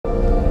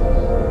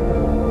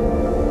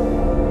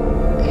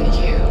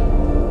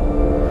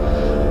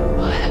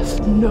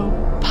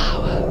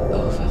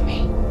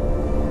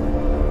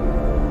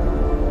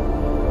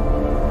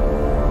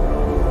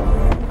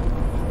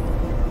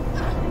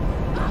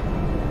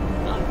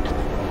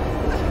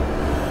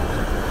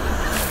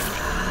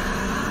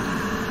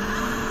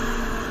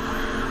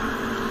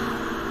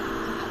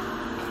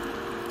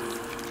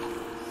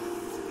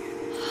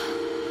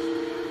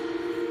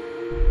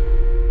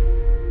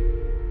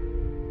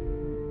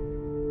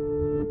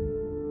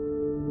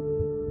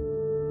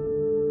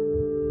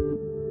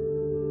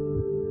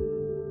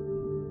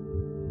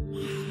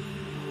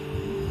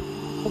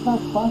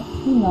das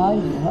partes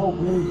finais do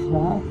hellblade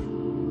já.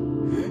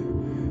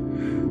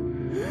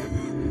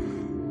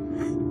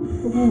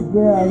 Vamos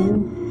ver aí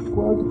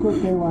quanto que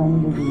eu tenho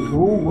ainda do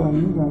jogo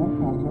ainda, né,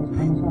 cara? Já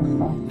estamos nas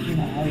partes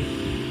finais.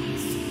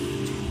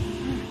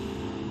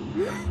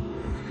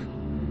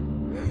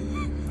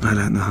 I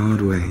learned the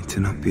hard way to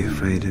not be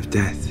afraid of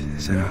death,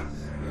 senua.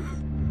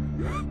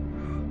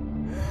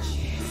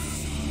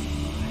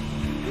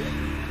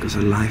 Because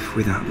a life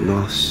without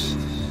loss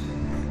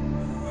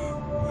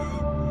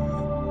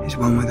is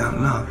one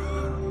without love.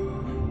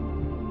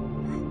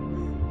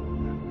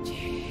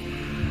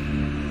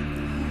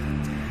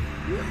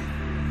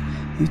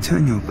 You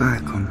turn your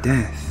back on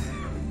death,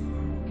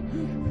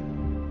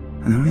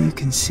 and all you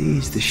can see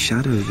is the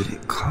shadow that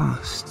it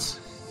casts.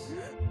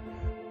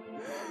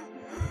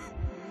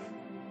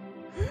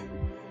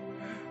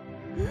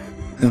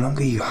 The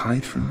longer you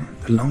hide from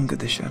it, the longer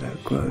the shadow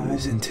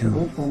grows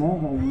until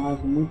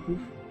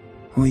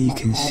all you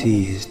can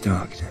see is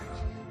darkness.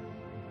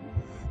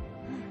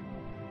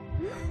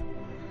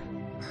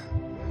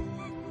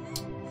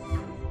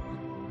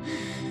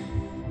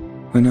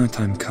 When our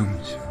time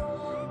comes,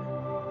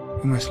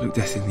 we must look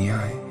death in the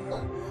eye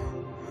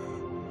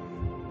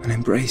and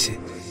embrace it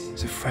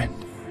as a friend.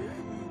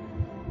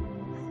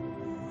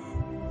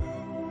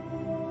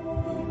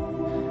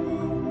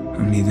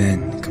 Only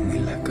then can we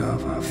let go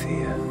of our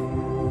fear.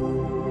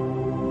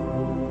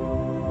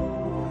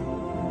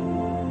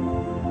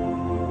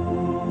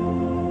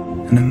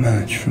 And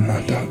emerge from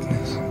our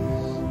darkness.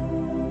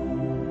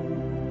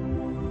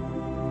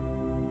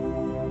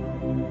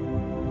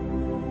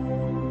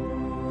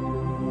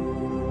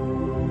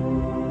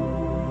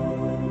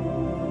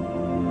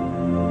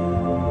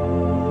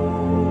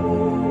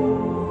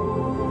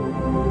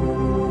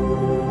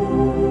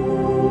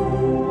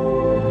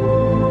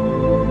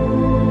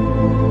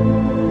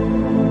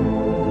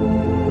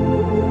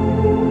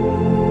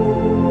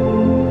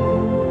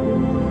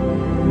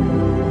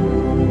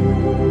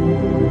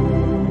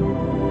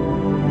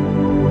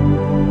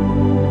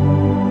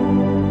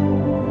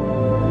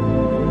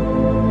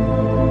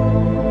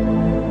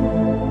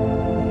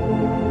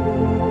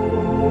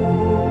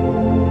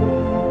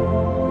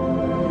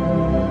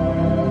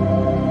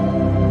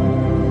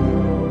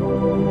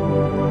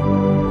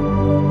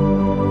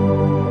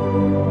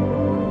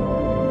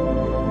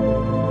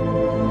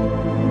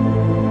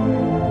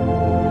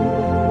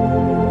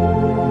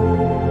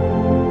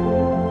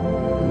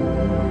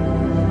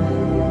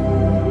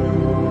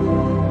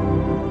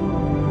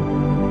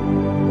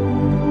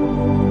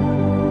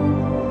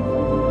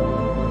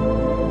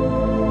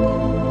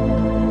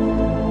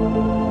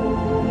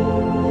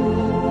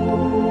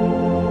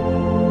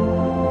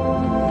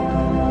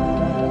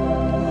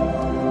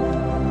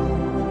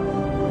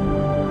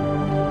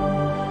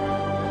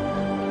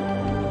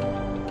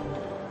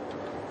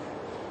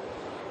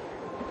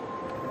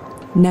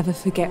 Never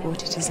forget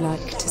what it is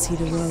like to see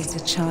the world as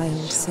a child,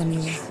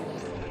 senua.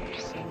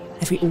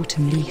 Every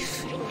autumn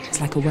leaf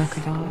is like a work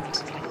of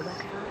art.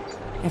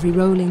 Every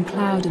rolling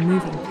cloud a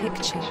moving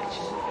picture.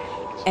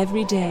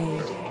 Every day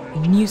a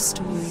new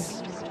story.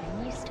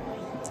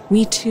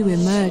 We too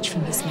emerge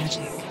from this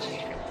magic,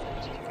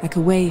 like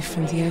a wave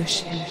from the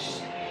ocean,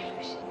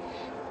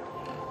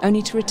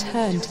 only to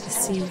return to the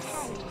sea.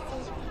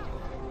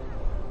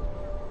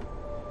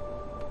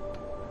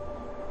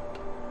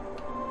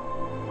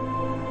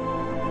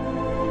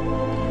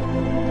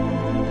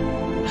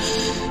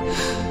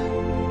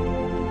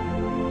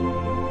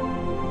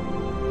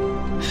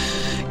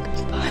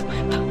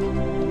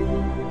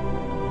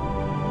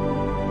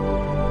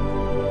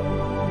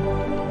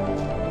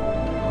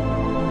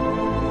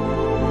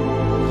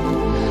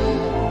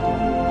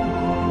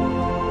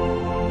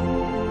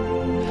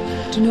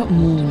 Do not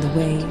mourn the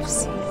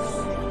waves,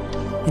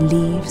 the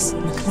leaves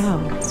and the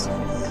clouds.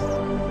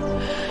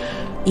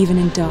 Even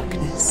in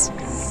darkness,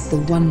 the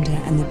wonder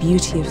and the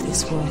beauty of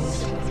this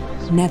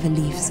world never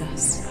leaves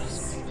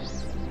us.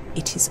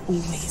 It is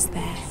always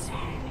there,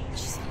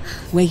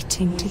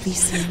 waiting to be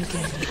seen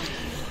again.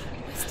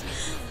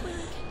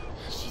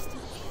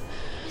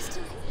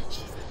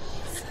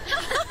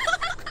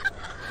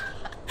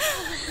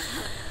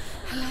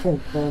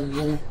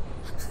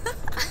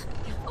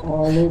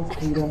 Olha,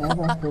 tira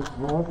nada das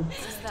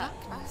vozes.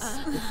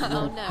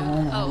 Oh no.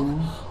 Oh.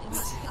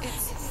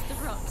 It's the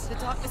rot. The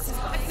darkness is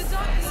back. The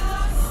darkness is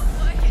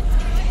working.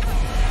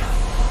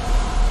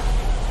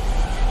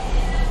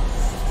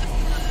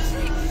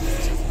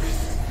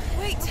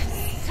 Wait.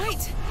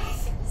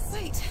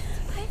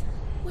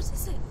 What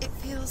is it? It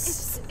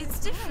feels... It's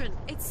different.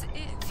 It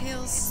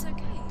feels... It's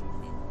okay.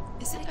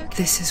 Is it okay?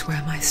 This is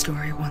where my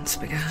story once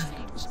began.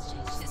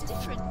 It's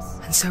different.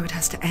 And so it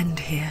has to end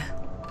here.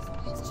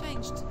 It's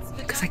changed.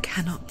 Because I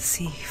cannot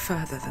see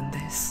further than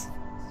this.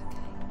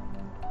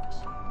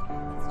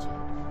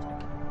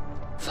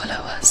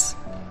 Follow us.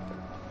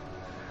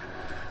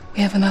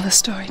 We have another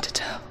story to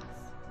tell.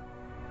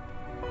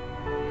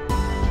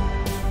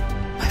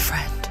 My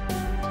friend.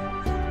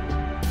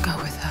 Go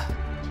with her.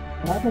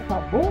 Nada tá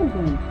bom,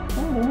 gente?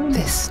 Caramba.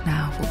 This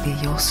now will be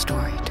your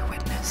story to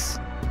witness.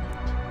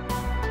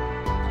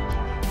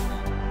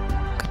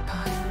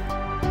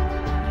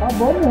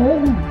 Acabou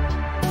mesmo.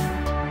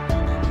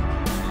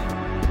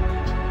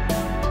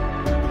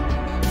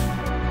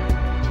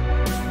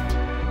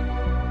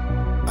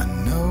 I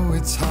know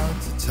it's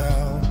hard to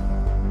tell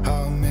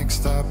how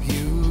mixed up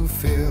you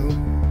feel,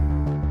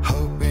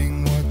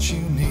 hoping what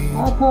you need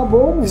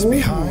Acabou is mesmo.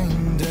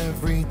 behind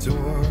every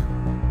door.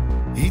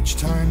 Each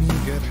time you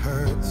get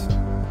hurt,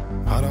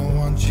 I don't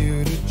want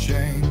you to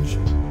change.